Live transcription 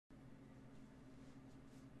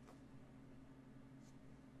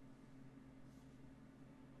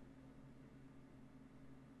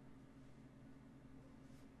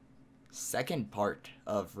second part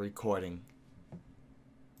of recording.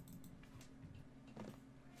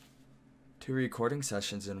 2 recording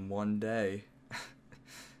sessions in one day.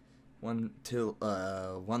 one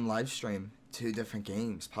live stream, 2 different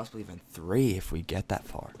games, possibly even 3 if we get that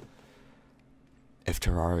far. If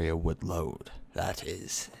Terraria would load, that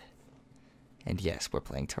is. And yes, we're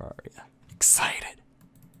playing Terraria. Excited.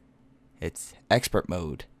 It's expert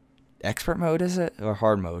mode. Expert mode, is it? Or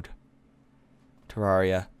hard mode?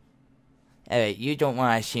 Terraria. Hey, you don't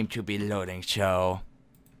want to seem to be loading, so...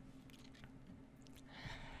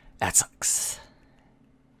 that sucks.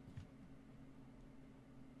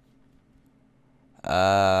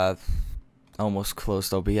 Almost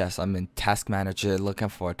closed OBS. I'm in Task Manager looking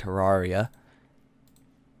for Terraria.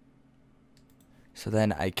 So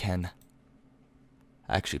then I can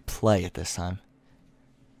actually play it this time.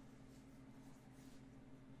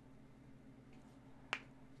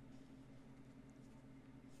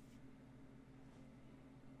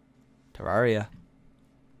 Terraria.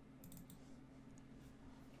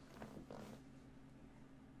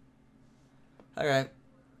 Alright.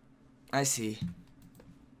 I see.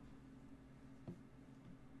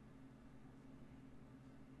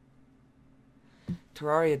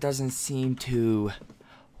 Terraria doesn't seem to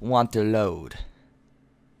want to load.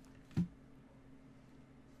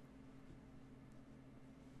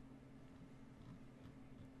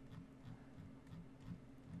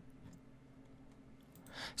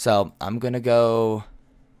 So, I'm gonna go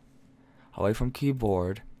away from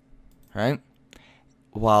keyboard, right?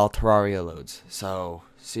 While Terraria loads. So,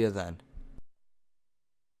 see you then.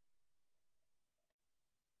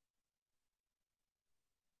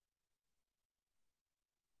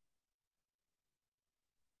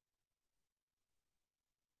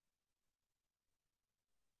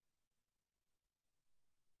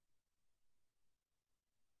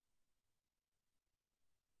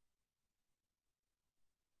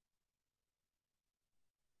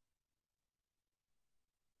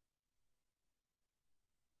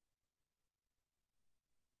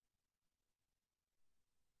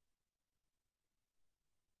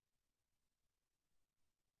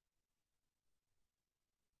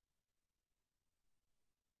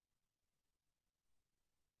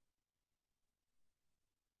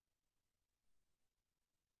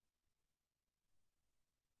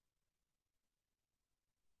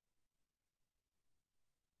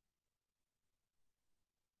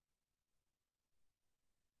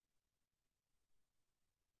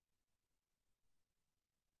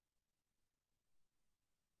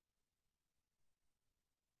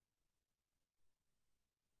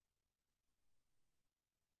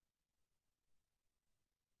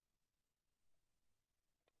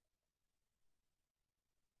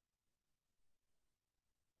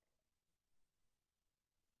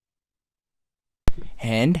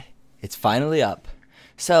 And it's finally up.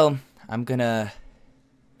 So, I'm gonna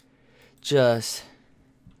just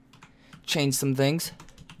change some things.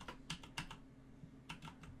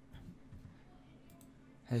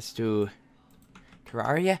 Let's do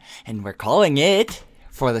Terraria, and we're calling it,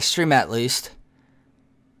 for the stream at least,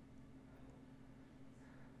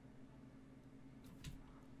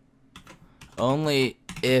 only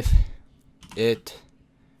if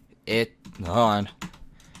hold on,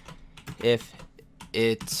 if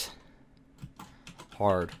it's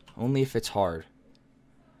hard. Only if it's hard.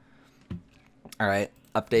 Alright,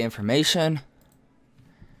 update information.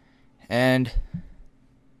 And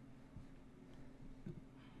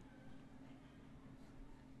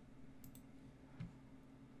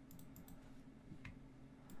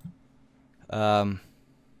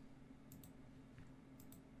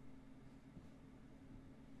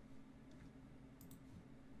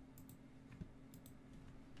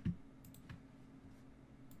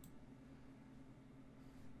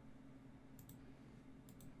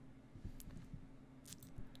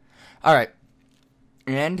alright.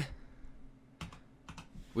 And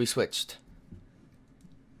we switched.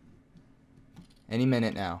 Any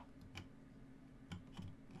minute now.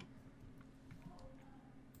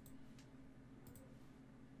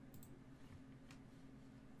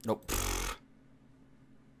 Nope.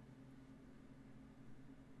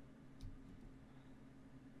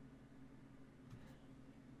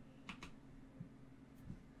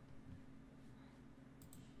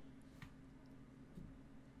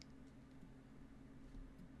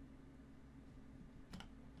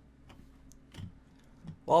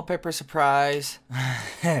 Wallpaper surprise.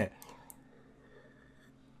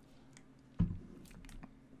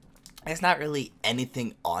 It's not really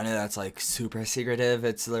anything on it that's like super secretive.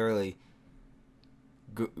 It's literally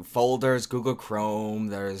folders, Google Chrome,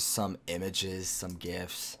 there's some images, some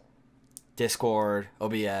GIFs, Discord,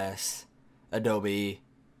 OBS, Adobe,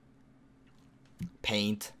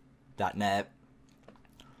 Paint.net,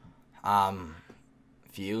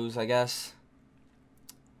 Views, I guess.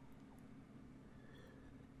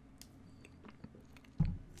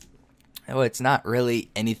 Oh, it's not really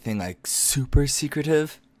anything like super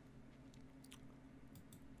secretive.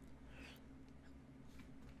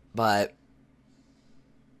 But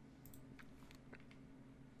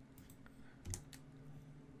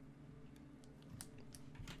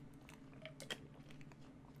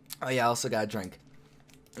oh yeah, I also got a drink.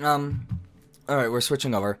 Alright, we're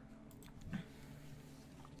switching over.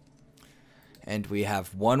 And we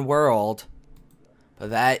have one world,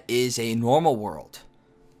 but that is a normal world.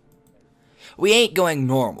 We ain't going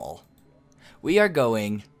normal. We are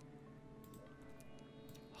going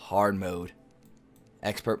hard mode.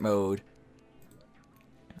 Expert mode.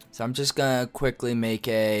 So I'm just gonna quickly make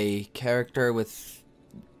a character with,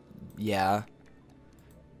 yeah.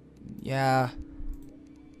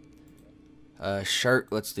 Shirt,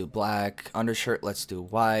 let's do black. Undershirt, let's do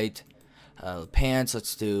white. Pants,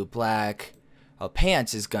 let's do black.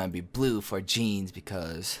 Pants is gonna be blue for jeans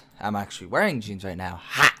because I'm actually wearing jeans right now.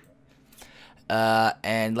 Ha!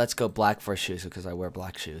 And let's go black for shoes because I wear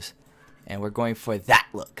black shoes. And we're going for that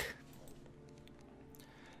look.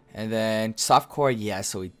 And then softcore, yeah,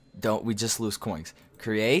 so we just lose coins.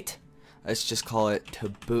 Create, let's just call it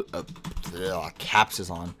taboo. Caps is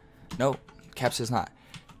on. No, caps is not.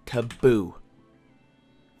 Taboo.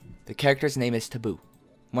 The character's name is Taboo.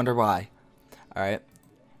 Wonder why. Alright.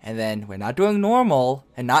 And then we're not doing normal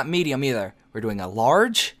and not medium either. We're doing a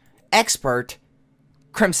large, expert,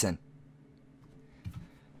 crimson.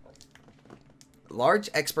 Large,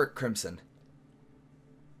 expert, crimson.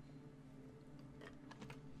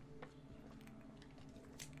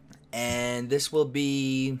 And this will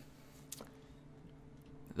be...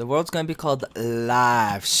 The world's going to be called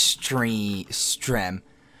live stream.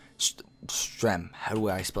 How do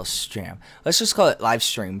I spell stream? Let's just call it live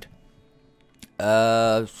streamed.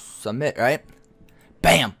 Submit, right?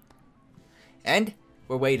 Bam! And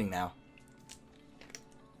we're waiting now.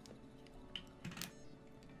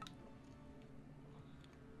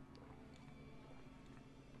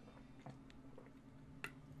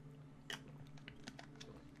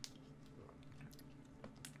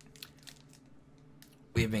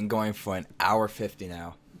 We've been going for an hour 50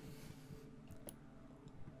 now.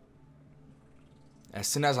 As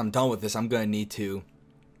soon as I'm done with this, I'm going to need to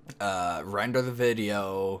render the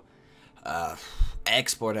video,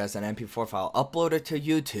 export as an MP4 file, upload it to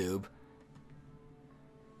YouTube,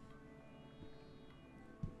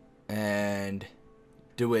 and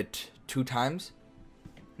do it 2 times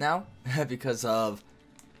now because of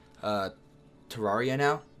Terraria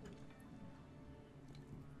now.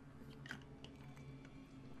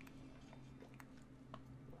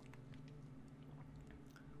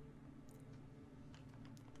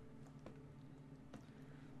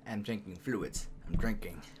 I'm drinking fluids. I'm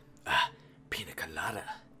drinking pina colada.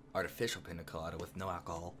 Artificial pina colada with no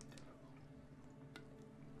alcohol.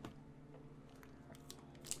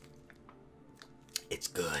 It's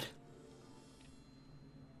good.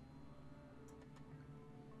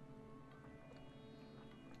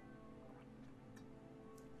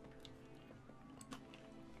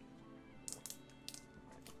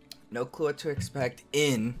 No clue what to expect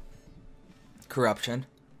in Corruption.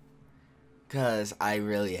 Because I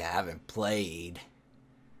really haven't played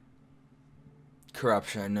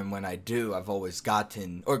Corruption, and when I do, I've always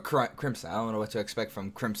gotten... Or Crimson. I don't know what to expect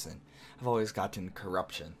from Crimson. I've always gotten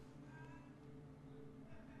Corruption.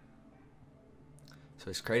 So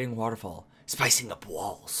he's creating waterfall. Spicing up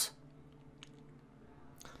walls.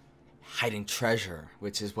 Hiding treasure,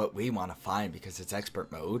 which is what we want to find because it's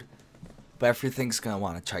expert mode. But everything's going to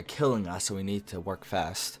want to try killing us, so we need to work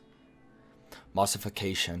fast.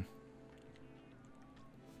 Mossification.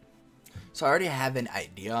 So I already have an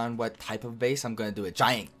idea on what type of base. I'm going to do a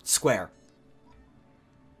giant square.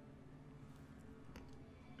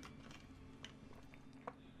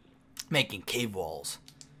 Making cave walls.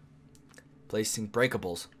 Placing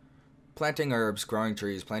breakables. Planting herbs, growing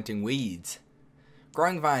trees, planting weeds.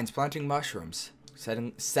 Growing vines, planting mushrooms.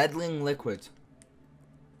 Settling liquids.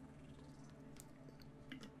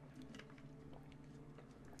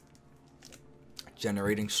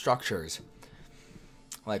 Generating structures.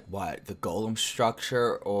 Like what? The golem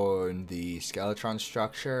structure or the skeleton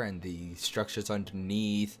structure and the structures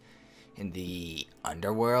underneath in the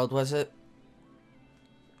underworld, was it?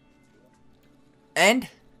 And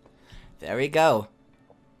there we go.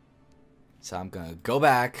 So I'm gonna go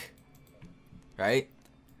back, right?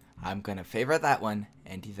 I'm gonna favorite that one,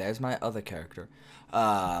 and there's my other character.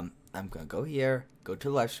 I'm gonna go here, go to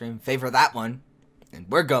the live stream, favor that one, and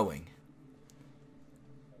we're going.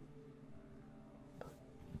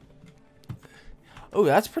 Oh,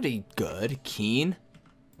 that's pretty good. Keen.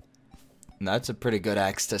 That's a pretty good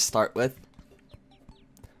axe to start with.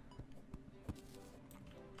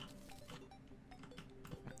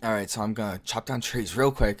 Alright, so I'm gonna chop down trees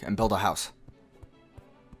real quick and build a house.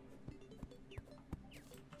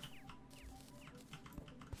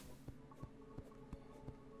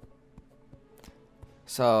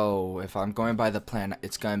 So, if I'm going by the plan,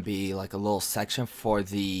 it's gonna be like a little section for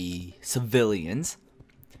the civilians.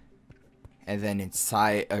 And then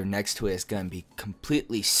inside, or next to it, is gonna be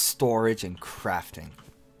completely storage and crafting.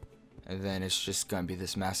 And then it's just gonna be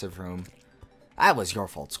this massive room. That was your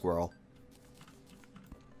fault, squirrel.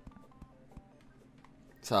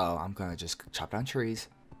 So, I'm gonna just chop down trees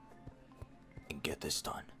and get this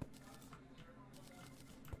done.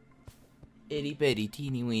 Itty bitty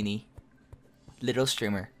teeny weeny little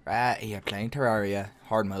streamer right here playing Terraria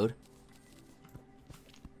hard mode.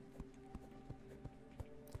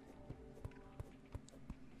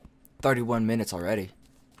 "31 minutes already,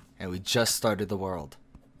 and we just started the world."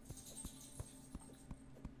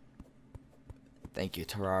 Thank you,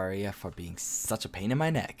 Terraria, for being such a pain in my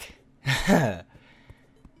neck.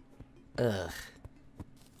 Ugh.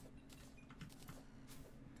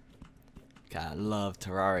 God, I love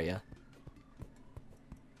Terraria.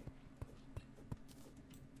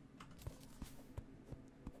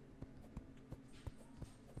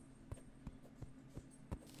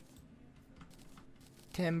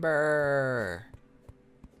 Timber.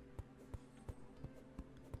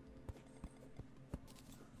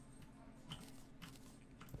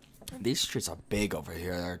 These streets are big over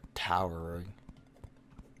here. They're towering.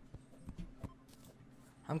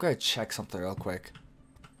 I'm gonna check something real quick.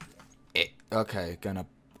 Okay, gonna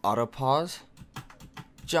auto pause,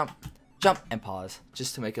 jump, and pause,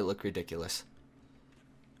 just to make it look ridiculous.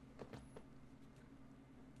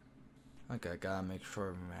 Okay, gotta make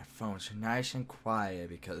sure my phone's nice and quiet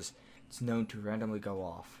because it's known to randomly go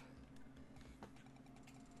off.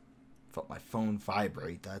 Felt my phone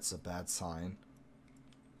vibrate, that's a bad sign.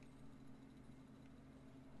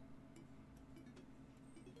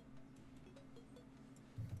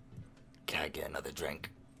 Can I get another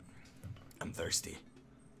drink? I'm thirsty.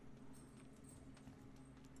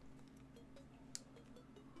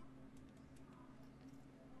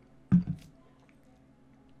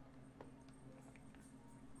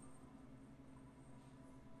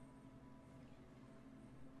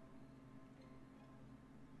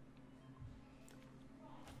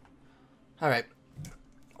 Alright.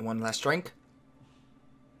 One last drink.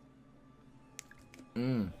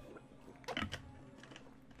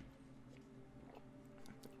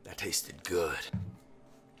 That tasted good.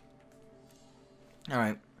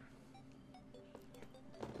 Alright.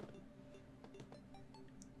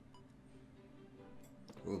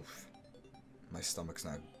 Oof. My stomach's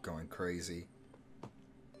not going crazy.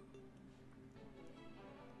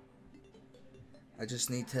 I just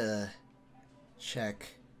need to check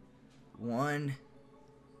one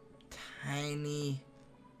tiny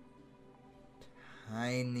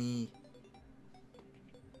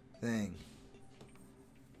thing.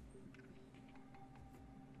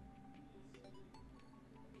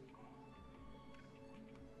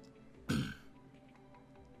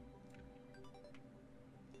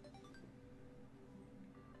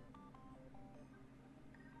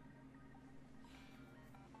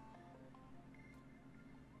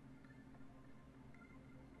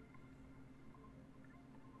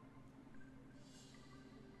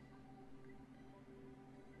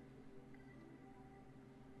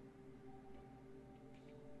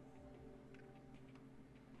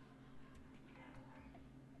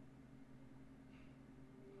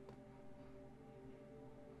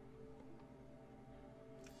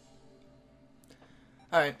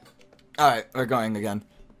 Alright, we're going again.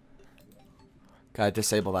 Gotta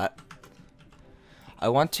disable that. I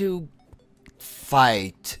want to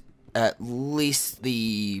fight at least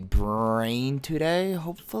the brain today,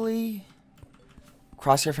 hopefully.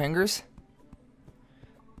 Cross your fingers.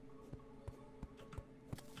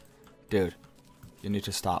 Dude, you need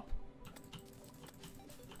to stop.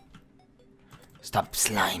 Stop,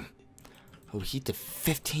 slime. Oh, he did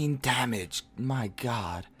 15 damage. My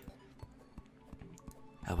god.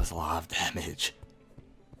 That was a lot of damage.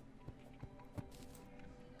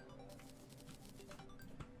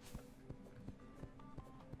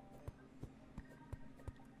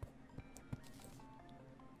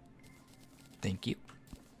 Thank you.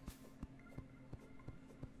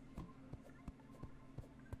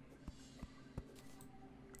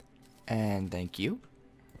 And thank you.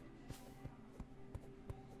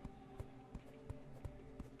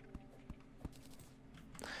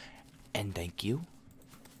 And thank you.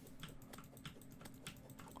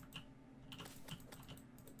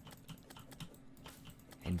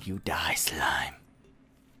 And you die, slime.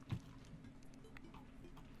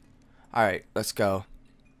 Alright, let's go.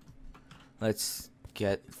 Let's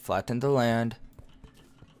flatten the land.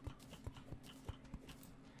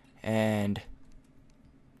 And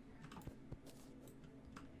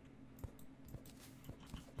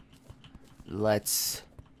let's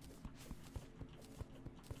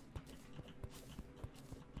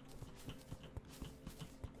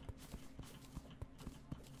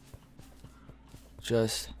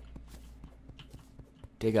just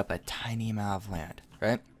dig up a tiny amount of land,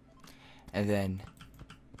 right? And then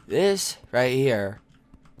this right here,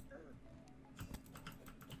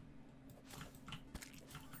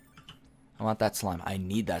 I want that slime. I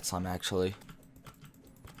need that slime, actually.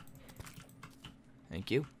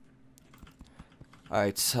 Thank you.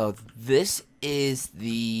 Alright, so this is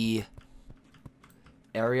the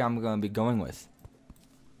area I'm going to be going with.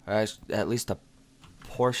 At least a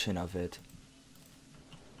portion of it.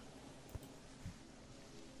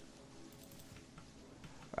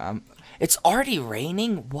 It's already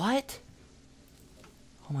raining? What?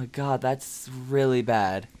 Oh my god, that's really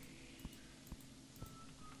bad.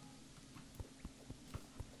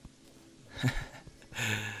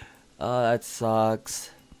 Oh, that sucks.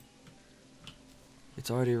 It's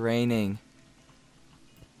already raining.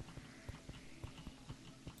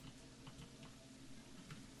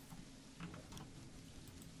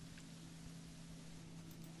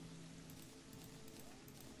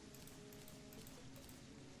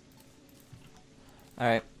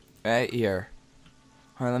 Alright, right here.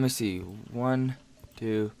 Alright, let me see. 1,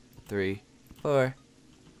 2, 3, 4,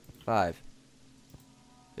 5.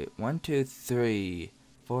 Wait, 1, 2, 3,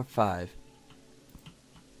 4, 5.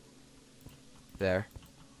 There.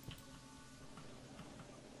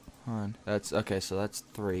 On. That's okay, so that's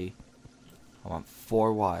 3. I want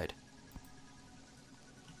 4 wide.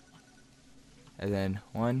 And then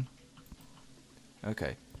 1.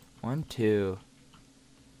 Okay. 1, 2.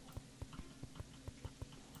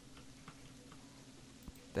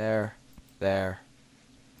 There. There.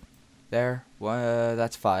 There.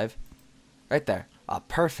 That's 5. Right there. Ah,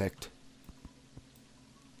 perfect.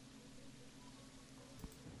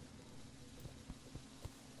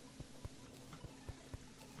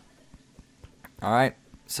 Alright,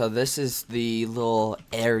 so this is the little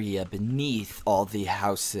area beneath all the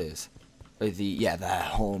houses. Or the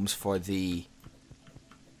homes for the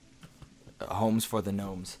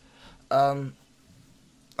gnomes. I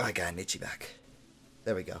got an itchy back.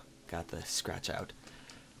 There we go. Got the scratch out.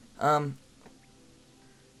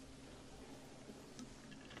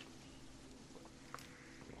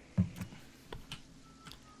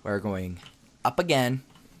 We're going up again.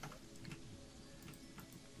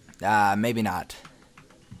 Maybe not.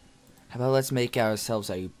 How about let's make ourselves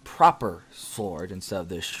a proper sword instead of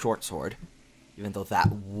this short sword. Even though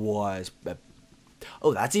that was...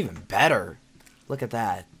 Oh, that's even better. Look at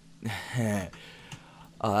that.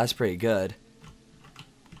 Oh, that's pretty good.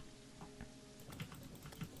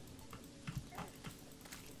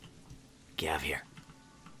 Get out of here.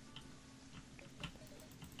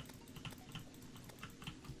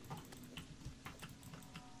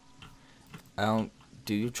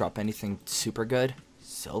 Do you drop anything super good?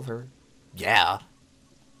 Silver? Yeah.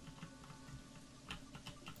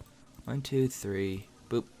 1, 2, 3.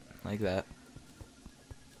 Boop. Like that.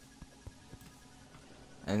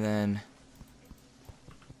 And then...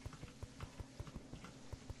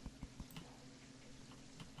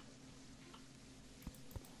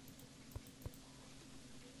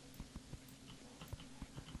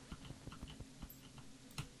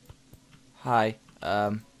 Hi.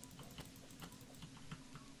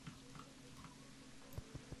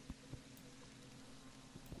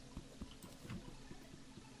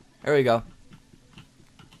 There we go.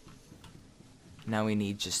 Now we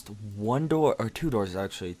need just 1 door, or 2 doors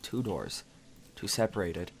actually, 2 doors. 2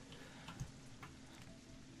 separated.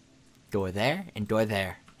 Door there, and door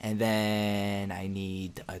there. And then I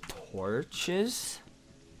need torches.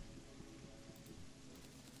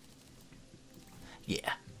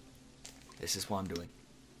 Yeah. This is what I'm doing.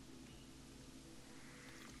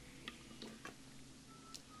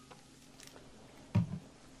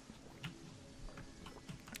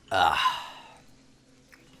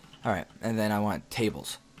 Alright, and then I want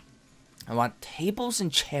tables. I want tables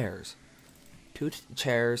and chairs. 2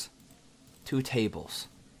 chairs, 2 tables.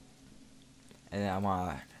 And then I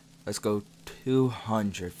want... Let's go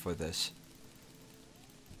 200 for this.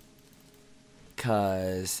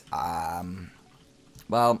 Because,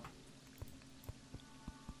 well...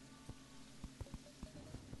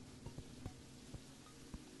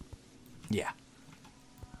 Yeah.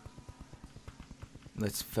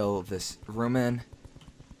 Let's fill this room in.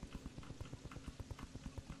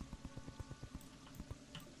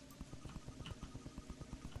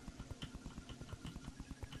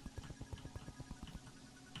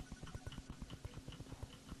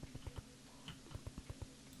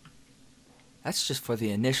 That's just for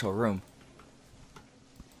the initial room.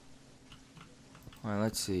 Alright,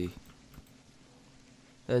 let's see.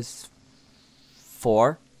 There's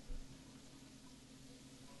 4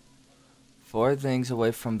 things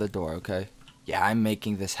away from the door, okay? Yeah, I'm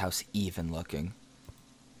making this house even looking.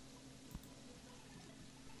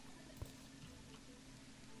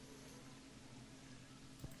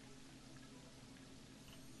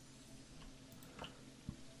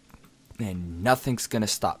 And nothing's gonna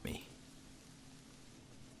stop me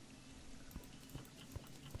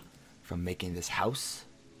from making this house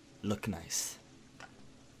look nice.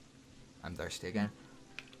 I'm thirsty again.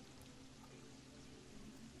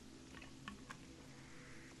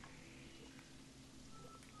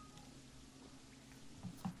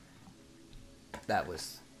 That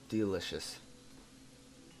was delicious.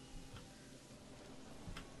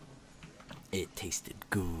 It tasted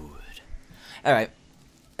good. Alright.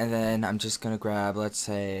 And then I'm just gonna grab, let's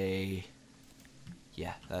say...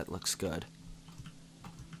 Yeah, that looks good.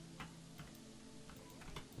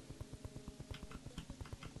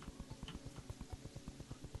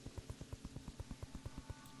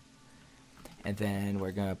 And then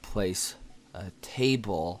we're gonna place a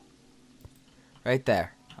table right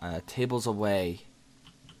there. Tables away.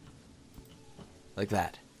 Like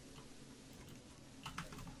that.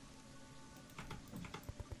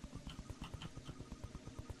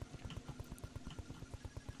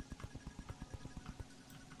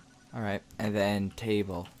 Alright, and then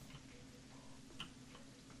table.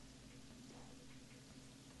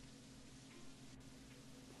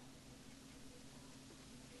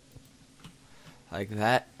 Like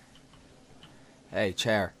that. Hey,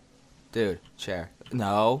 chair. Dude, chair.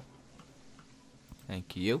 No.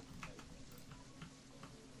 Thank you.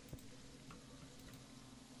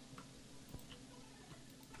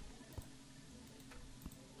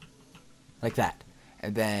 Like that.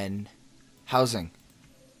 And then housing.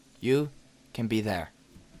 You can be there.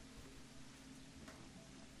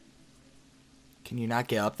 Can you not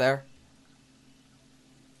get up there?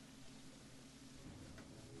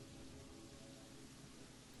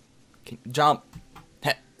 Jump.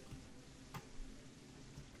 Heh.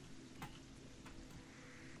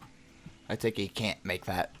 I think he can't make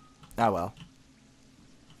that. Oh well.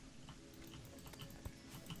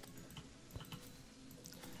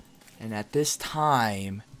 And at this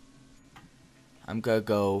time, I'm gonna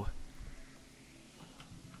go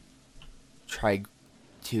try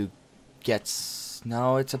to get...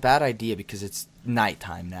 No, it's a bad idea because it's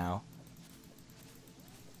nighttime now.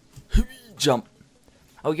 Jump.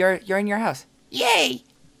 Oh, you're in your house. Yay!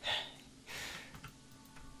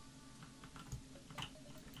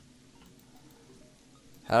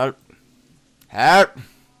 Help. Help.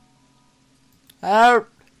 Help.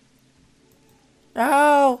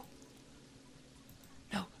 No.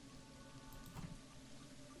 No.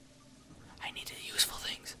 I need useful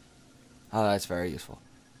things. Oh, that's very useful.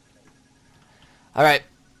 Alright.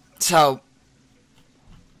 So...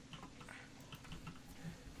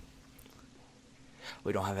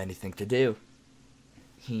 we don't have anything to do.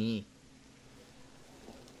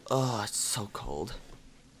 Oh, it's so cold.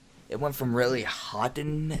 It went from really hot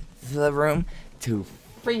in the room to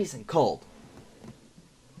freezing cold.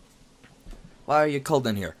 Why are you cold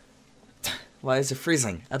in here? Why is it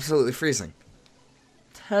freezing? Absolutely freezing.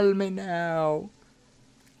 Tell me now.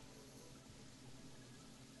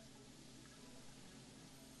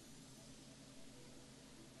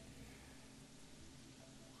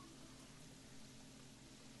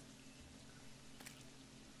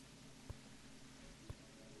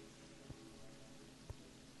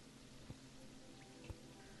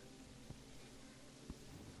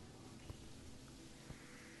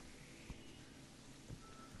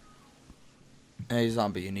 Hey,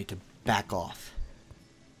 zombie, you need to back off.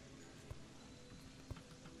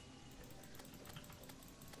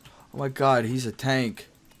 Oh my god, he's a tank.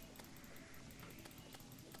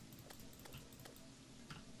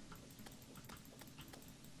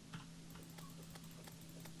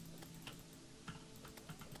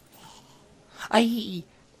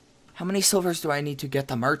 How many silvers do I need to get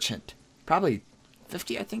the merchant? Probably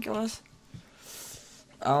 50, I think it was.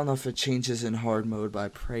 I don't know if it changes in hard mode, but I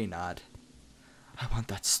pray not. I want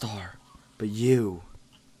that star, but you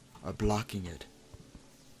are blocking it.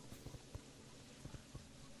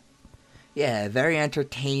 Yeah, very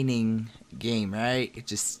entertaining game, right? It's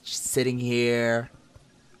just sitting here,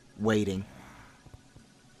 waiting.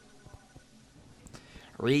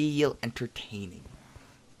 Real entertaining.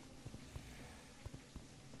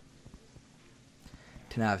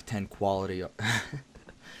 10 out of 10 quality.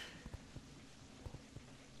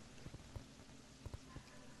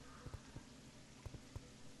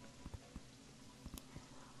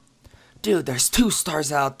 Dude, there's 2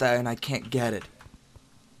 stars out there and I can't get it.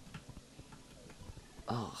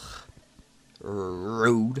 Ugh.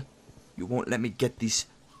 Rude. You won't let me get these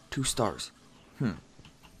 2 stars.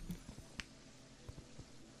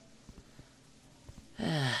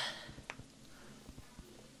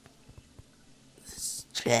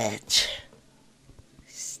 Stretch.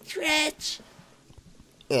 Stretch.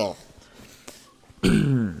 Ugh.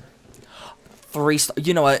 3 stars.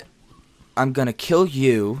 You know what? I'm gonna kill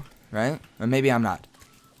you, right? Or maybe I'm not.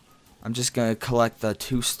 I'm just gonna collect the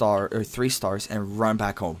 3 stars and run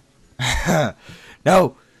back home.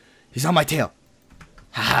 No! He's on my tail.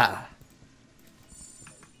 Haha.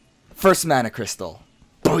 First mana crystal.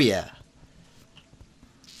 Booyah.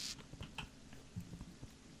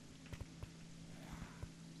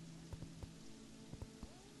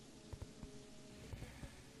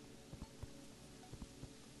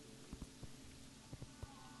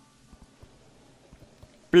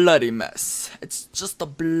 Bloody mess. It's just a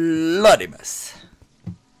bloody mess.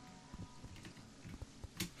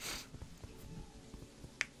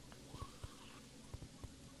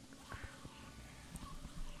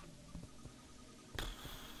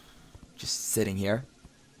 Just sitting here.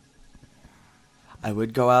 I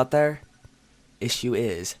would go out there. Issue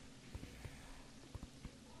is,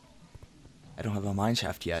 I don't have a mine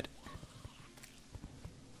shaft yet.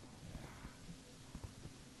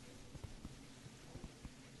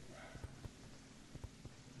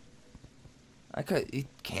 I could eat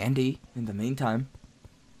candy in the meantime.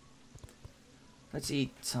 Let's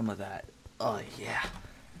eat some of that. Oh, yeah.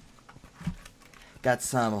 Got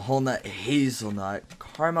some whole nut hazelnut,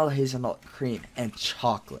 caramel hazelnut cream, and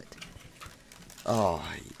chocolate. Oh,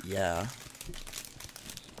 yeah.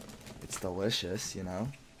 It's delicious, you know.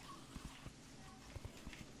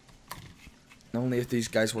 Only if these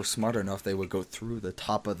guys were smart enough, they would go through the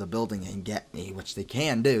top of the building and get me, which they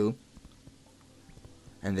can do.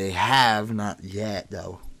 And they have not yet,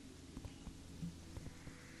 though.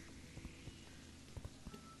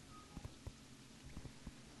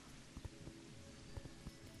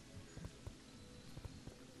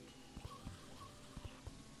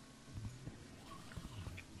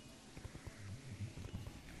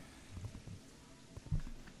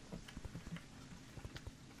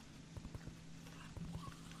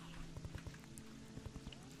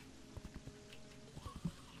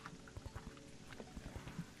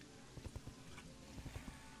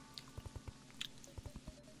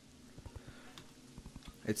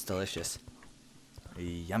 It's delicious.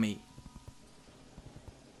 Yummy.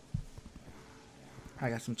 I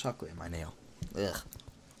got some chocolate in my nail. Ugh.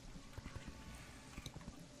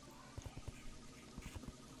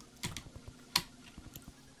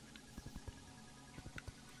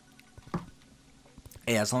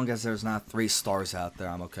 Hey, as long as there's not 3 stars out there,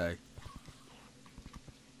 I'm okay.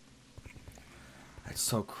 It's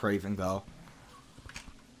so craving, though.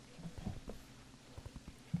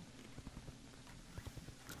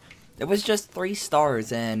 It was just 3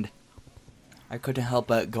 stars, and I couldn't help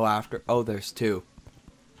but go after. Oh, there's 2.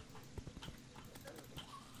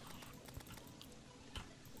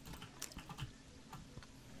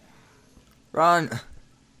 Run!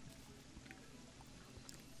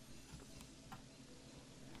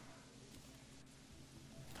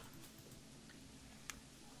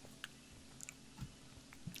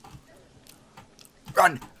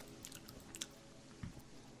 Run!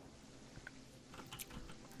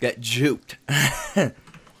 Get juked.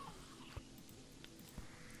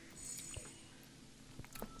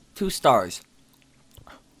 2 stars.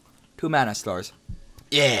 2 mana stars.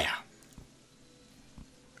 Yeah.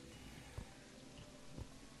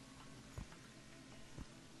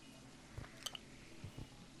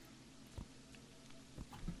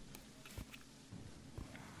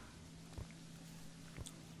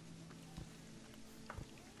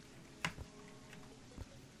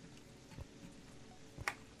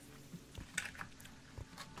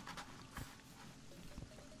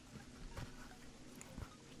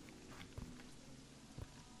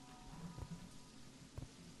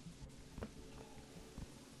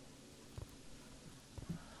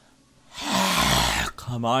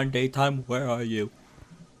 Come on, daytime, where are you?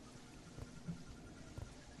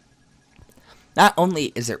 Not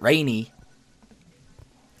only is it rainy,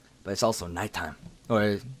 but it's also nighttime.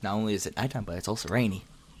 Or not only is it nighttime, but it's also rainy.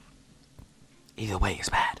 Either way is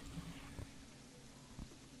bad.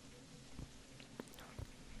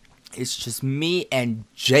 It's just me and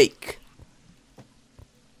Jake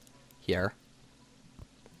here,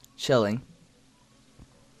 chilling,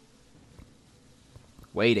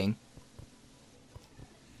 waiting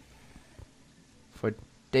for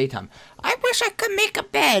daytime. I wish I could make a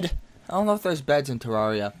bed. I don't know if there's beds in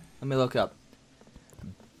Terraria. Let me look up.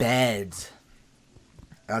 Beds.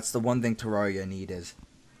 That's the one thing Terraria need is.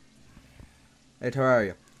 Hey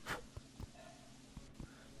Terraria,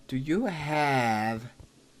 do you have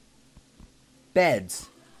beds?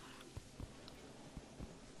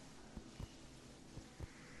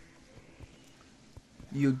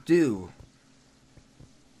 You do.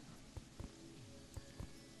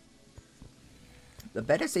 The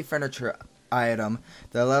bed is a furniture item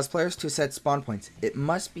that allows players to set spawn points. It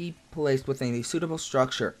must be placed within a suitable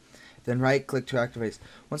structure. Then right-click to activate.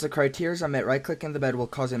 Once the criteria are met, right-clicking the bed will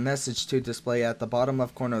cause a message to display at the bottom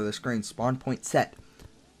left corner of the screen. Spawn point set.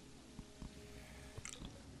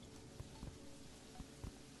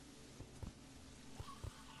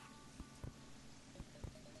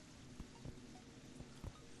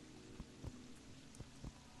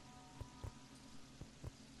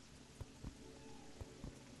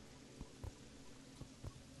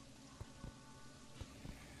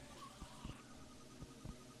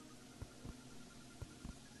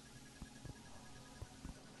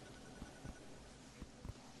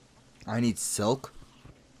 I need silk.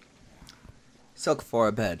 Silk for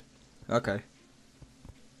a bed. Okay.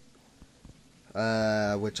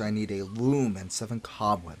 Which I need a loom and 7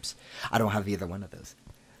 cobwebs. I don't have either one of those.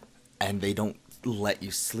 And they don't let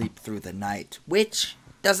you sleep through the night. Which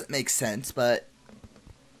doesn't make sense, but...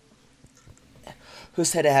 who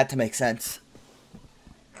said it had to make sense?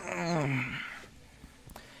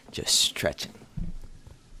 Just stretching.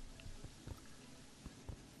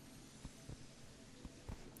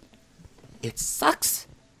 It sucks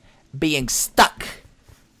being stuck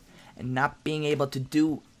and not being able to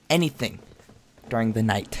do anything during the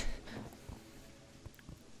night.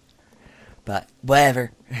 But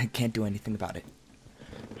whatever, I can't do anything about it.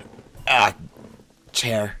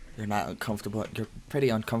 Chair, you're not uncomfortable. You're pretty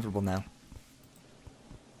uncomfortable now.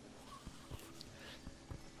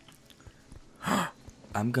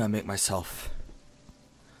 I'm gonna make myself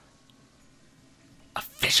a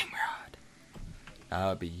fishing rod. That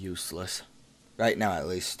would be useless. Right now, at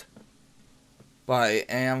least. But I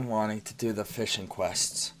am wanting to do the fishing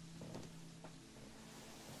quests.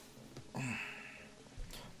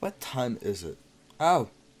 What time is it? Oh.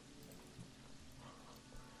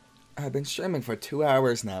 I've been streaming for 2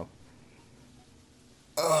 hours now.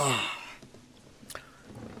 Ugh.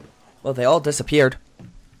 Well, they all disappeared.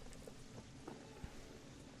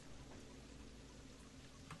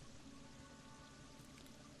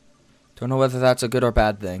 Don't know whether that's a good or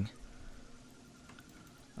bad thing.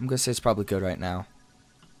 I'm gonna say it's probably good right now.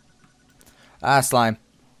 Slime.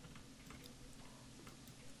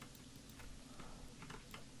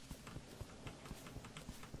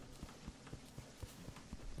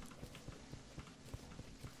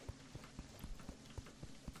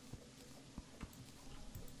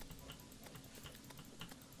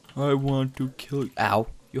 I want to kill you. Ow.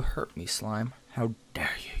 You hurt me, slime. How dare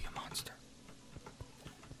you, you monster.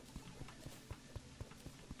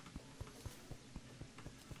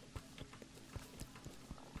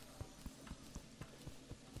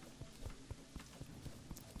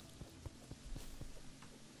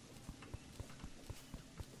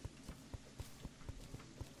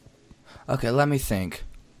 Okay, let me think.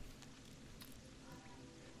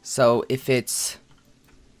 So, if it's...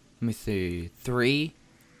 let me see. 3...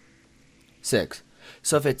 6.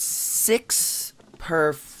 So if it's 6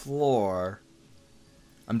 per floor,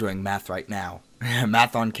 I'm doing math right now.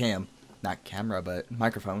 Math on cam. Not camera, but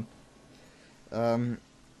microphone. How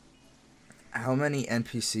many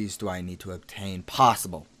NPCs do I need to obtain?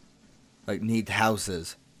 Possible. Like, need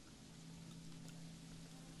houses.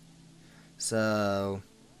 So...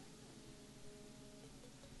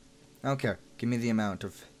 I don't care. Give me the amount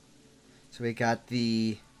of... so we got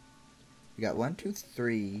 1, 2,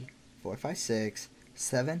 3... 4, 5, 6,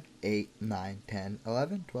 7, 8, 9, 10,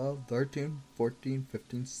 11, 12, 13, 14,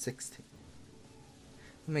 15, 16.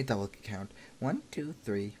 Let me double count. 1, 2,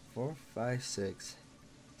 3, 4, 5, 6,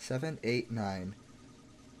 7, 8, 9,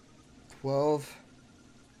 12,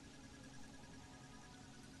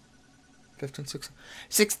 15, 16.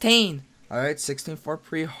 16! Alright, 16 for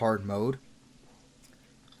pre-hard mode.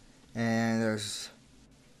 And there's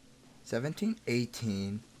 17,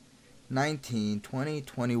 18... 19, 20,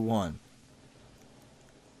 21.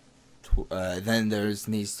 Then there's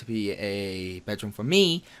needs to be a bedroom for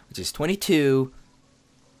me, which is 22.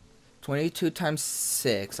 22 times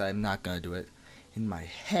 6. I'm not gonna do it in my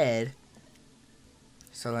head.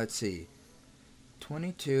 So let's see.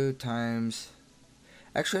 22 times.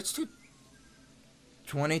 Actually, let's do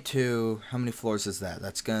 22. How many floors is that?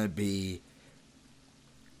 That's gonna be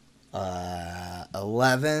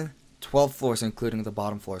 11. 12 floors, including the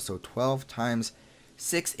bottom floor. So 12 times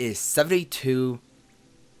 6 is 72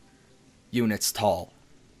 units tall.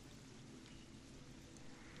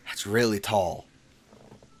 That's really tall.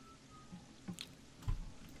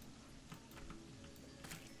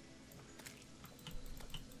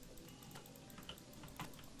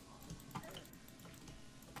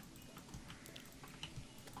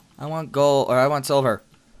 I want gold, or I want silver.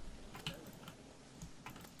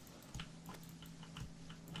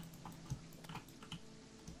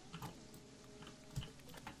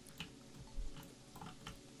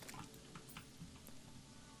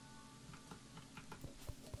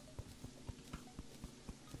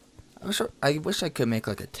 I wish I could make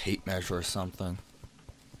like a tape measure or something.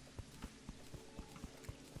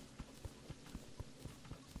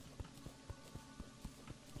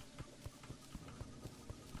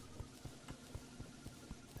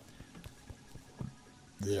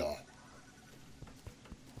 Yeah.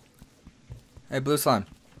 Hey, Blue Slime.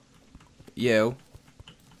 You.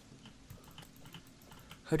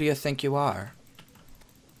 Who do you think you are?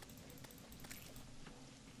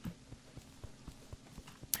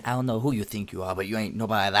 I don't know who you think you are, but you ain't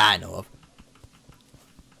nobody that I know of.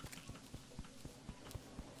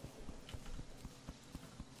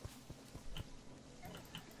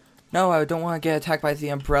 No, I don't want to get attacked by the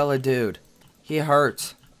umbrella dude. He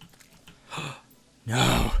hurts.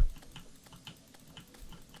 No.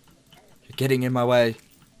 You're getting in my way.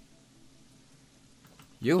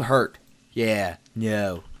 You hurt. Yeah,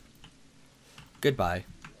 no. Goodbye.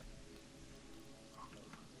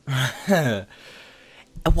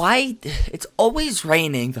 Why? It's always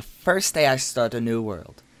raining the first day I start a new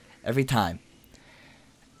world. Every time.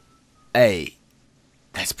 Hey,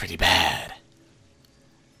 that's pretty bad.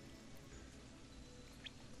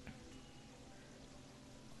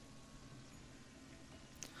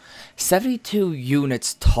 "72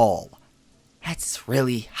 units tall. That's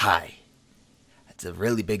really high. That's a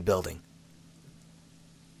really big building."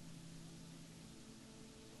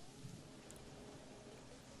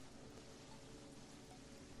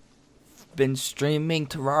 Been streaming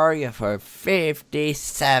Terraria for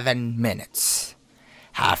 57 minutes.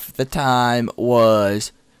 Half the time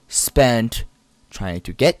was spent trying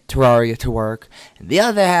to get Terraria to work, and the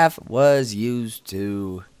other half was used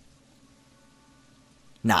to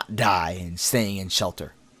not die and staying in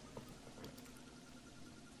shelter.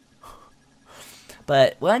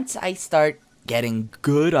 But once I start getting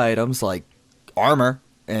good items like armor,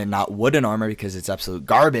 and not wooden armor because it's absolute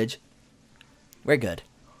garbage, we're good.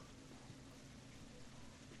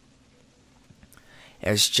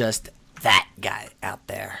 There's just that guy out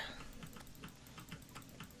there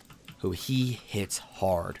who he hits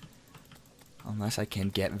hard. Unless I can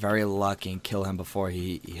get very lucky and kill him before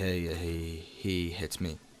he hits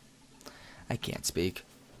me. I can't speak.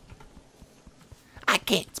 I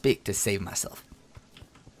can't speak to save myself.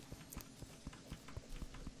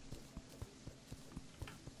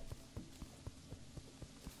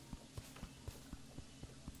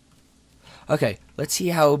 Okay, let's see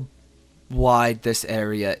how wide this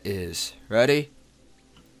area is. Ready?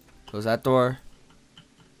 Close that door.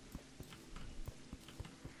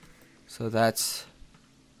 So that's...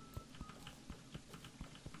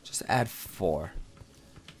 just add 4.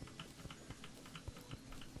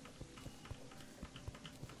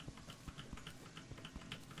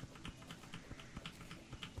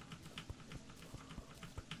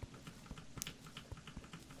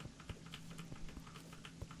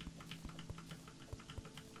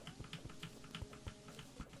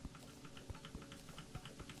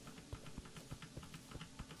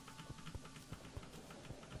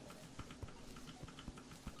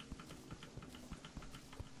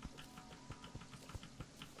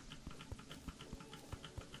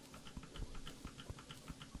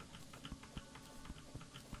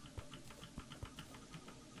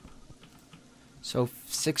 So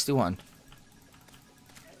 61.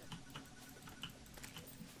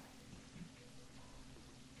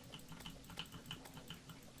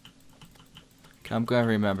 Okay, I'm gonna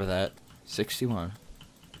remember that. 61.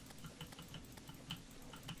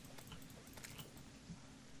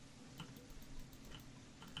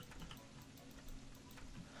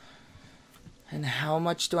 And how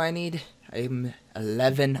much do I need? I'm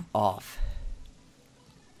 11 off.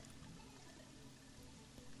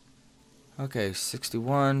 Okay,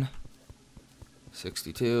 61,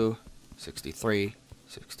 62, 63,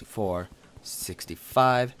 64,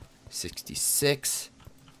 65, 66,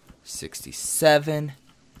 67,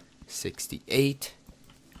 68,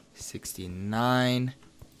 69,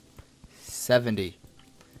 70,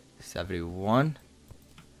 71,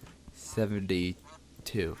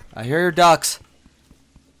 72. I hear your ducks.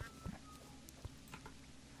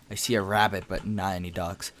 I see a rabbit, but not any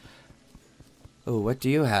ducks. Oh, what do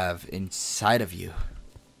you have inside of you?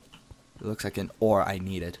 It looks like an ore. I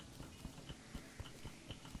need it.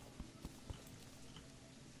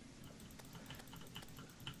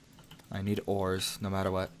 I need ores, no matter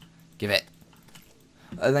what. Give it.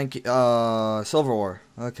 I think, silver ore.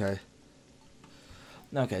 Okay.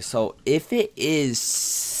 Okay, so if it is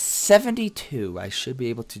 72, I should be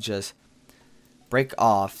able to just break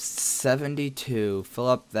off 72, fill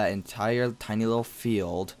up that entire tiny little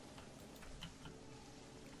field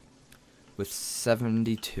with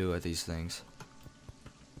 72 of these things.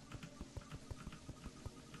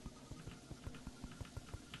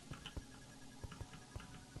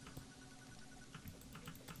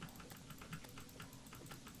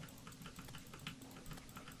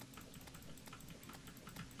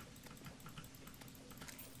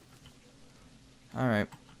 Alright.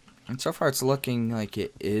 And so far it's looking like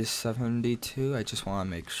it is 72. I just want to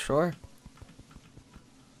make sure.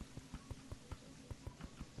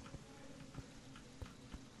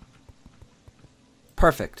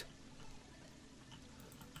 Perfect.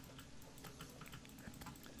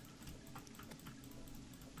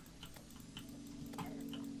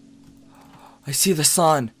 I see the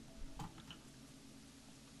sun.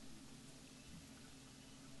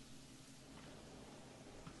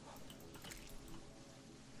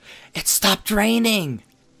 It stopped raining.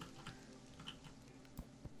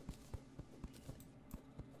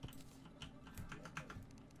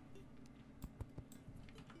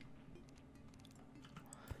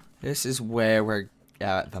 This is where we're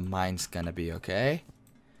the mine's gonna be, okay?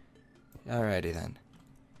 Alrighty then.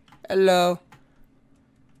 Hello.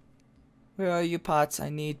 Where are you, pots? I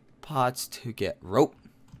need pots to get rope.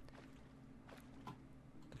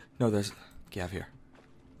 No, there's... Get out of here.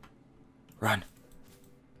 Run.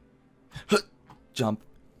 Jump.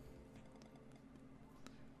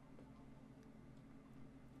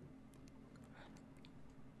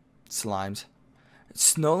 Slimes.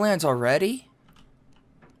 Snowlands already?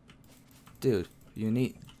 Dude, you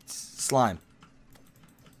need slime.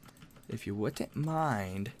 If you wouldn't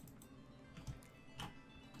mind,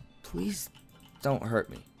 please don't hurt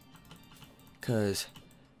me. 'Cause,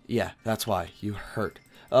 yeah, that's why you hurt.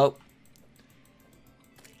 Oh.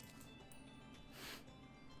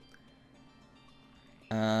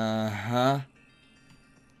 Uh-huh.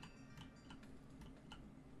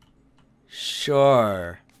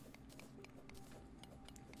 Sure.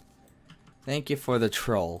 Thank you for the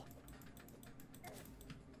troll.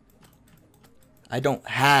 I don't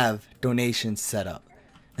have donations set up.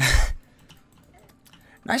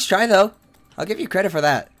 Nice try, though. I'll give you credit for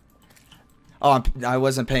that. Oh, I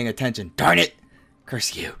wasn't paying attention. Darn it!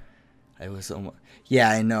 Curse you. I was almost... Yeah,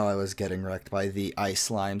 I know I was getting wrecked by the ice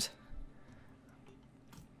slimes.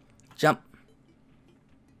 Jump.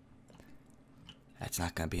 That's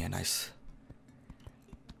not gonna be a nice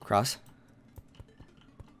cross.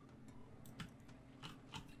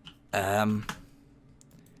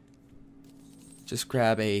 Just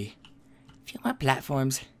grab a few more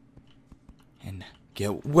platforms and get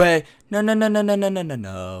away. No, no, no, no, no, no, no, no,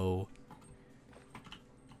 no.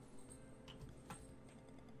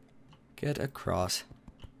 Get across.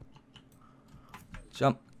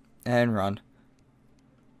 Jump and run.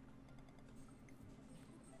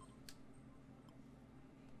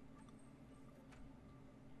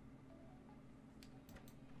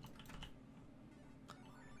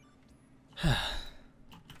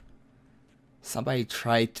 Somebody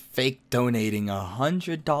tried fake donating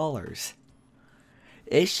 $100.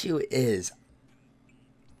 Issue is,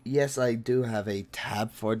 yes, I do have a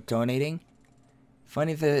tab for donating.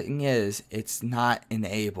 Funny thing is, it's not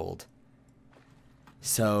enabled.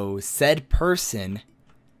 So said person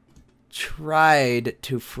tried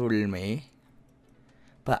to fool me,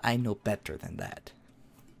 but I know better than that.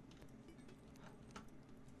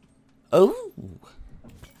 Oh,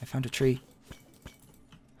 I found a tree.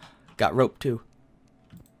 Got rope too.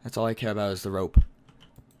 That's all I care about is the rope.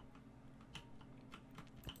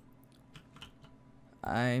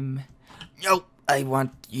 Nope, I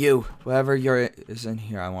want you. Whatever is in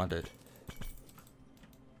here, I want it.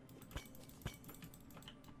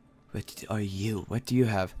 What are you? What do you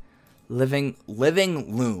have? Living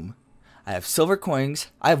loom. I have silver coins.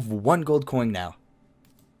 I have 1 gold coin now.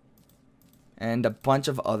 And a bunch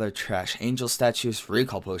of other trash. Angel statues,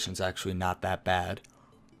 recall potions, actually not that bad.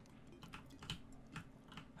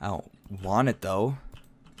 I don't want it though.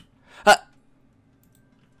 Ah!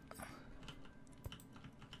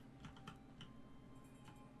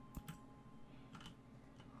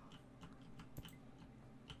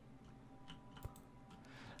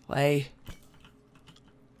 Why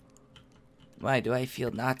do I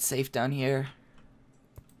feel not safe down here?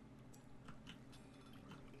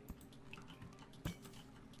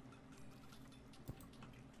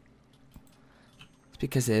 It's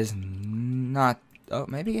because it is not. Oh,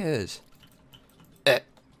 maybe it is.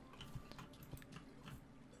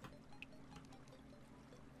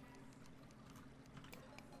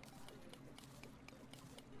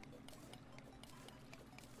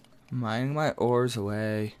 Mining my ores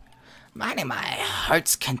away. Mining my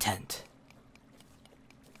heart's content.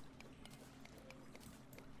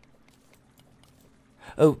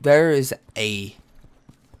 Oh, there is a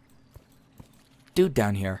dude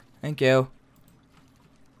down here. Thank you.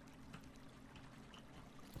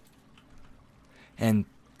 And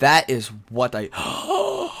that is what I...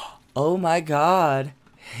 Oh my god.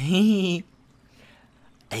 I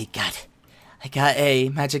got a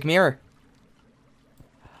magic mirror.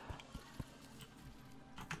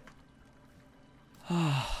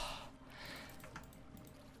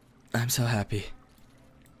 I'm so happy.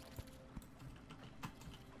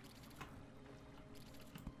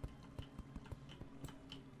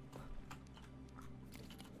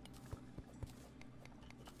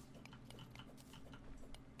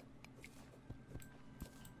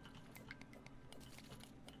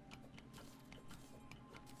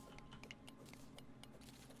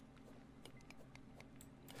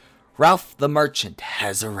 Ralph the merchant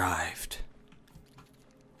has arrived.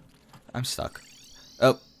 I'm stuck.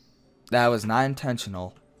 Oh, that was not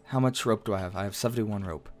intentional. How much rope do I have? I have 71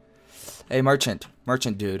 rope. Hey, merchant.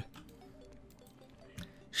 Merchant dude.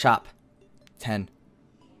 Shop. 10.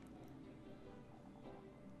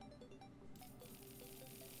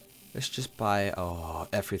 Let's just buy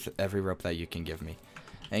every rope that you can give me.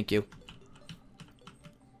 Thank you.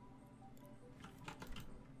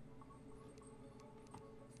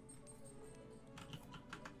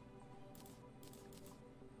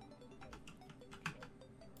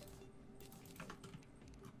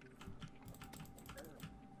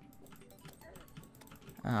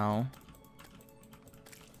 Ow.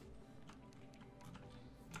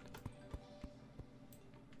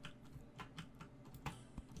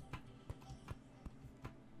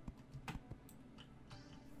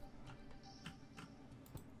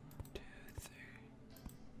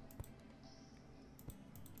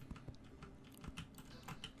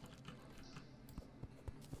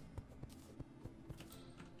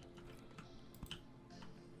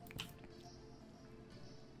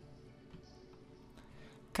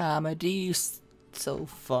 Comedy, so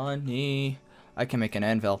funny. I can make an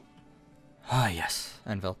anvil. Ah, yes,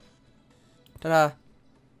 anvil. Ta-da.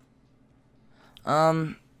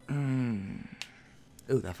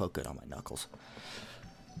 Ooh, that felt good on my knuckles.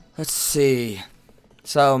 Let's see.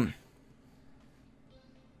 So,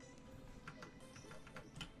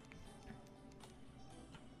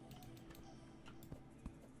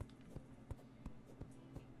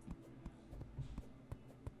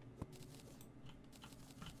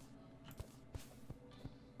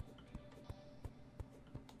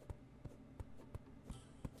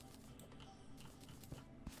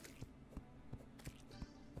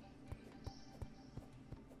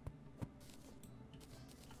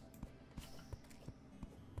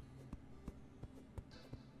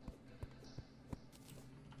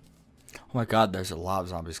 oh my god, there's a lot of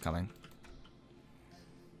zombies coming.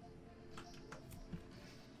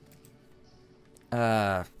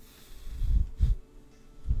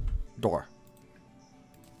 Door.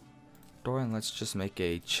 Door, and let's just make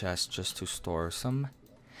a chest just to store some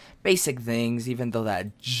basic things, even though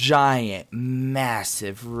that giant,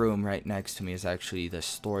 massive room right next to me is actually the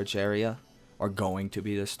storage area, or going to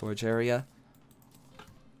be the storage area.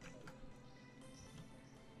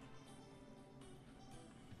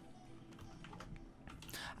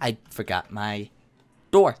 I forgot my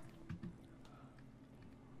door.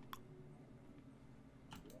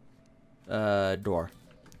 Door.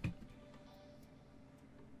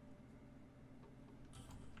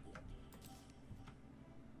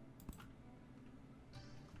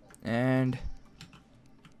 And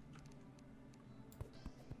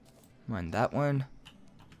mind that one.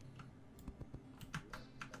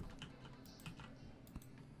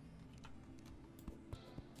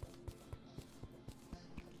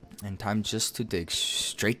 And time just to dig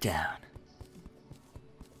straight down.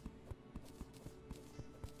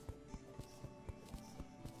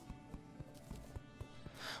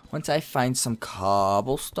 Once I find some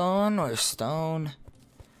cobblestone or stone,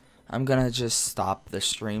 I'm gonna just stop the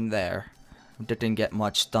stream there. Didn't get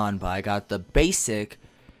much done, but I got the basic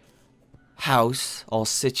house all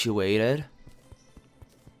situated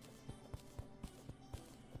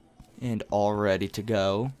and all ready to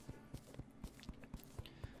go.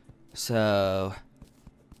 So,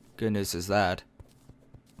 good news is that.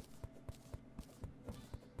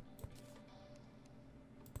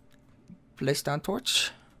 Place down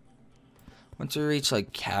torch. Once we reach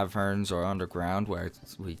like caverns or underground where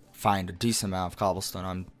we find a decent amount of cobblestone,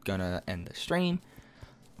 I'm gonna end the stream,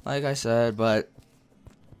 like I said, but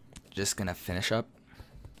just gonna finish up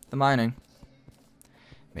the mining.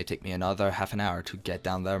 May take me another half an hour to get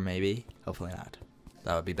down there, maybe. Hopefully not.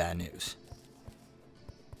 That would be bad news.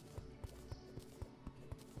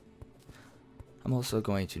 I'm also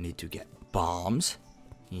going to need to get bombs.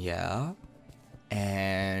 Yeah.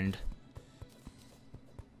 And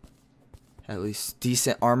at least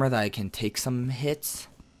decent armor that I can take some hits.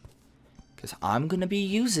 Because I'm going to be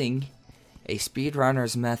using a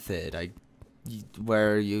speedrunner's method.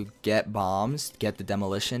 Where you get bombs, get the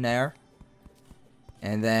demolition air.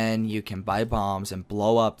 And then you can buy bombs and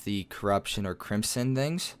blow up the corruption or crimson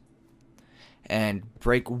things. And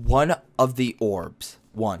break one of the orbs.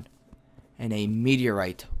 One. And a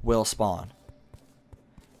meteorite will spawn.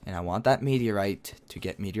 And I want that meteorite to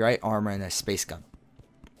get meteorite armor and a space gun.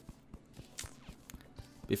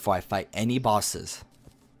 Before I fight any bosses.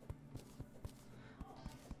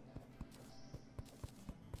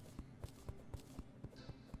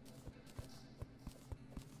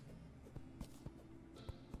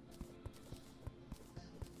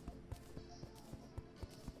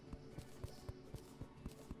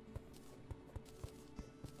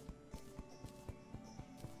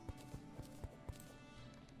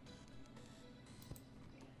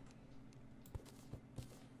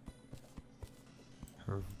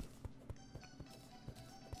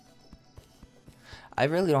 I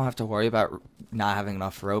really don't have to worry about not having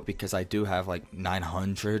enough rope because I do have like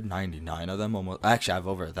 999 of them. Almost. Actually, I have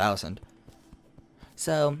over 1,000.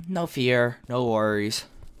 So, no fear, no worries.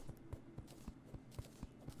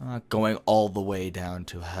 I'm not going all the way down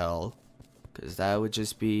to hell because that would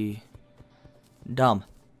just be dumb.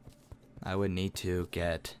 I would need to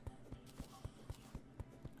get...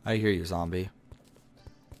 I hear you, zombie.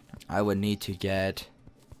 I would need to get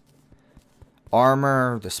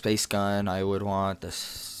armor, the space gun. I would want the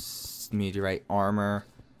meteorite armor.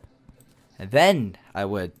 And then I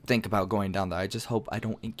would think about going down there. I just hope I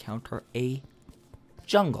don't encounter a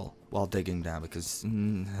jungle while digging down, because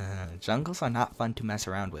jungles are not fun to mess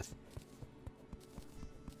around with.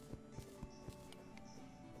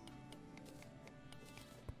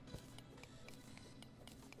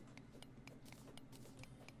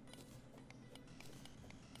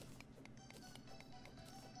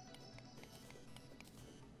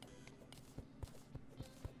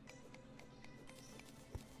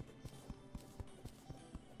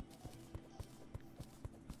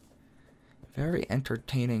 Very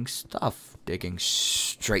entertaining stuff, digging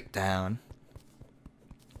straight down.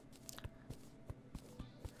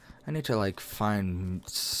 I need to like find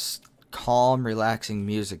calm, relaxing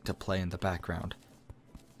music to play in the background.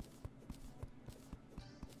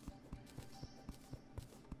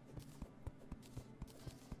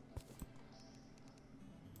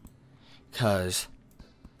 Cause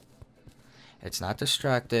it's not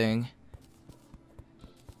distracting.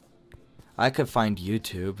 I could find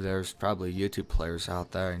YouTube. There's probably YouTube players out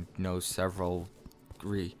there and know several.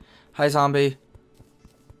 Hi, zombie.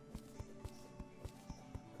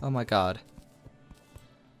 Oh my god.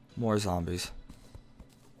 More zombies.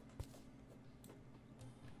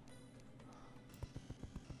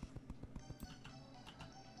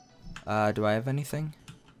 Do I have anything?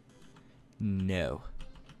 No.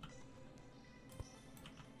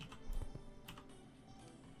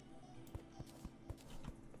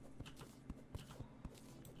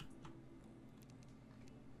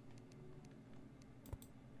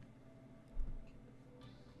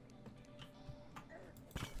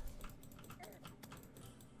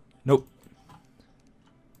 Nope.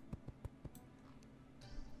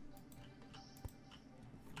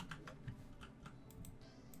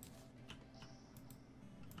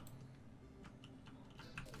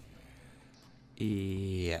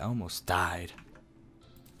 Yeah, I almost died.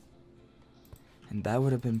 And that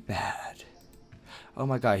would have been bad. Oh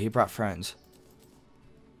my god, he brought friends.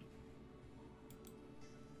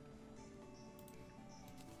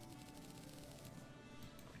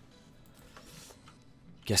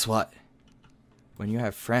 Guess what? When you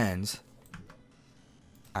have friends,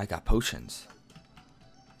 I got potions.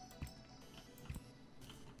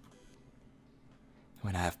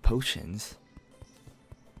 when I have potions.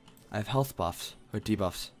 I have health buffs or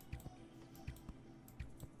debuffs.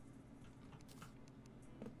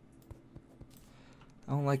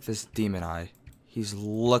 I don't like this demon eye. He's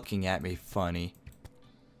looking at me funny.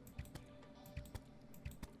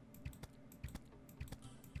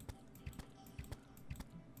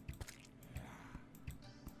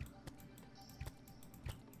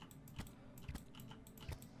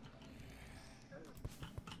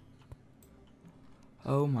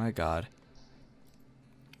 Oh my god.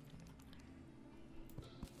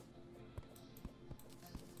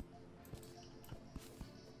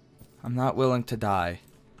 I'm not willing to die.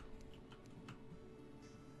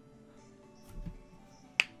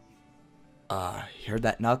 Heard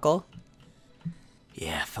that knuckle?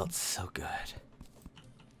 Yeah, felt so good.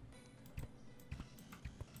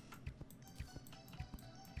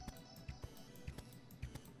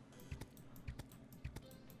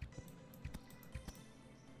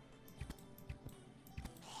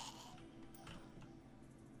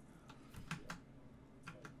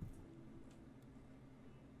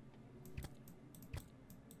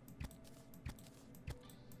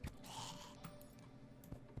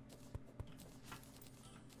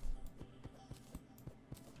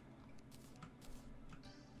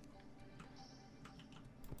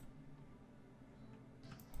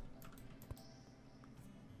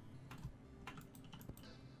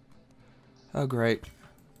 Oh, great.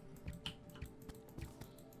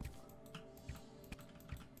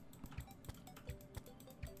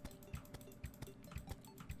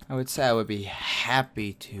 I would say I would be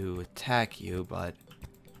happy to attack you, but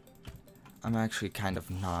I'm actually kind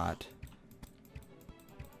of not.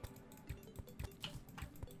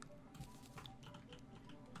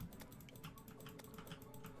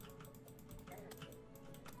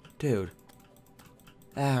 Dude,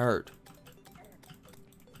 that hurt.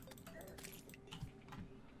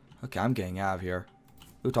 Okay, I'm getting out of here.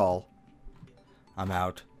 Utal. I'm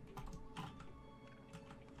out.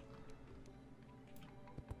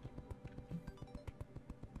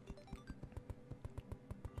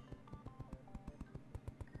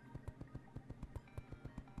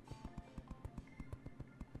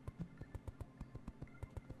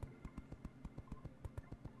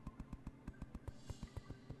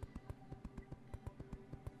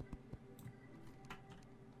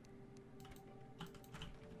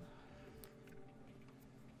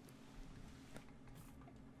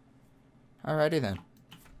 Alrighty then.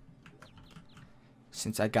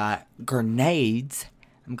 Since I got grenades,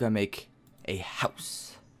 I'm gonna make a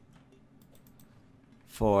house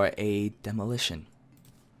for a demolition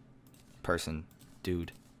person,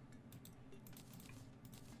 dude.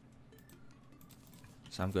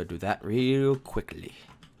 So I'm gonna do that real quickly.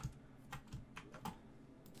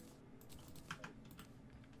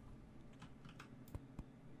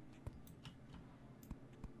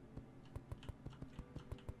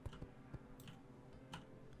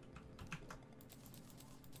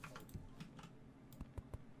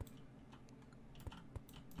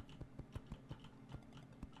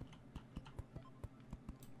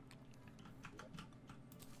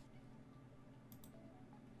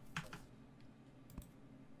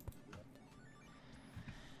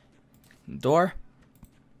 Door?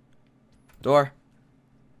 Door?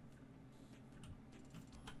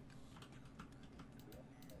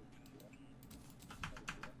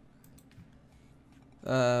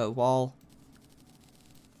 Wall.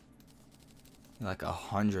 Like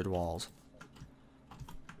 100 walls.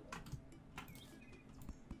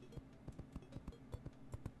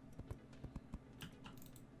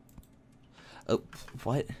 Oh,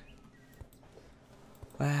 what?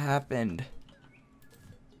 What happened?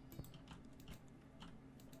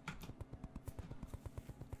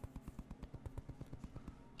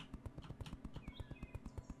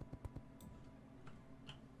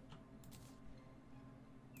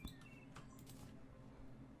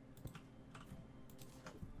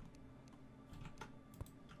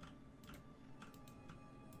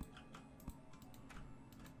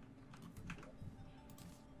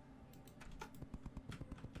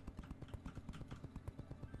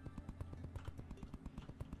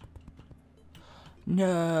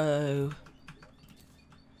 No.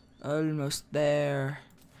 Almost there.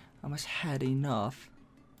 Almost had enough.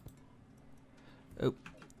 Oh.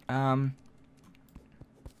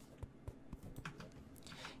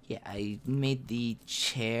 Yeah, I made the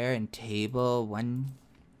chair and table 1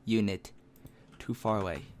 unit too far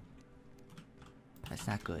away. That's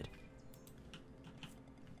not good.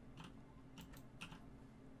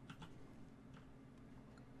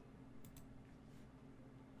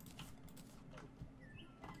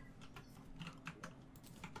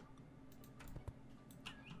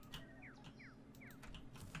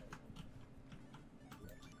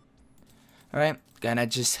 Alright, gonna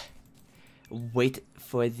just wait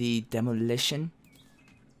for the demolition.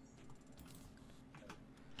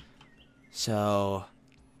 So,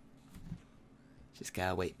 just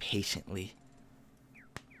gotta wait patiently.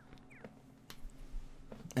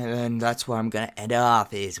 And then that's where I'm gonna end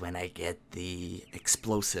off, is when I get the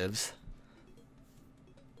explosives.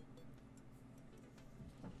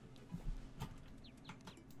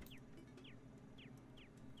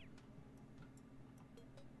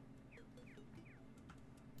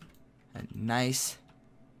 A nice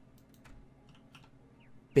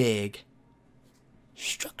big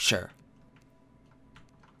structure.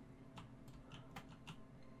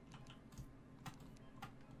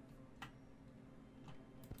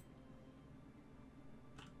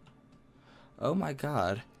 Oh my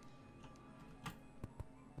god.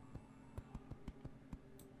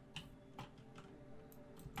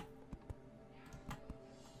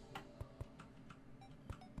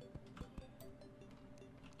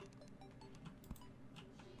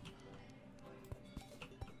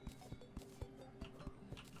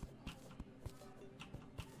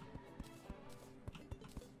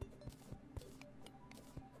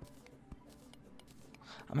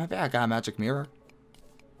 I'm happy I got a magic mirror.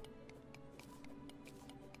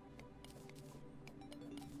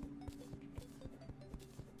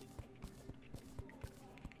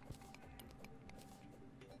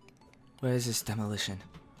 Where is this demolition?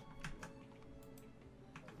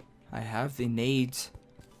 I have the nades.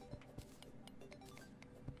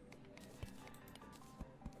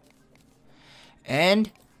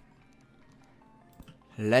 And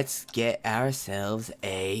let's get ourselves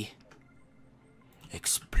a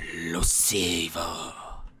explosive.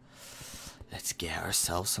 Let's get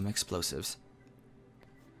ourselves some explosives.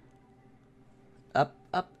 Up,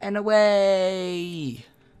 up, and away.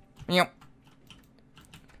 Meow.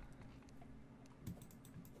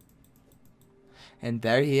 And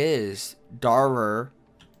there he is, Darer.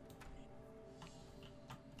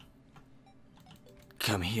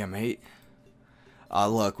 Come here, mate.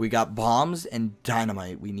 Look, we got bombs and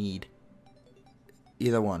dynamite we need.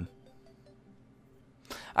 Either one.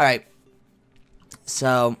 Alright.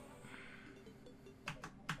 So,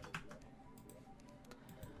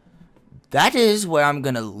 that is where I'm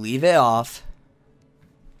going to leave it off.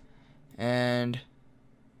 And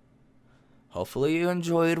hopefully you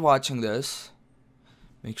enjoyed watching this.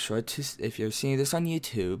 Make sure to, if you're seeing this on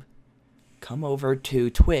YouTube, come over to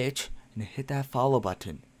Twitch and hit that follow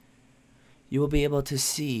button. You will be able to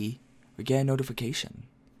see or get a notification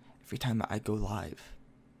every time I go live.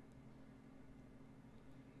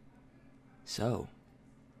 So,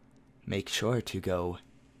 make sure to go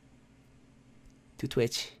to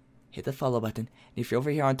Twitch, hit the follow button, and if you're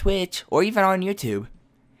over here on Twitch or even on YouTube,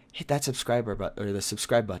 hit that subscriber button or the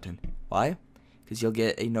subscribe button. Why? Because you'll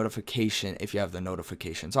get a notification if you have the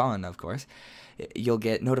notifications on, of course. You'll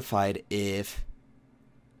get notified if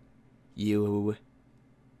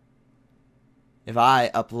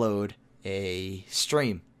I upload a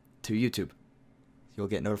stream to YouTube. You'll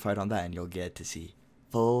get notified on that and you'll get to see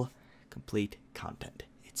full, complete content.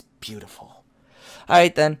 It's beautiful.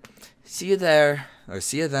 Alright then, see you there, or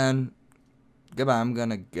see you then. Goodbye, I'm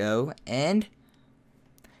gonna go and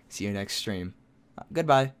see you next stream.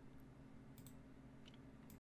 Goodbye.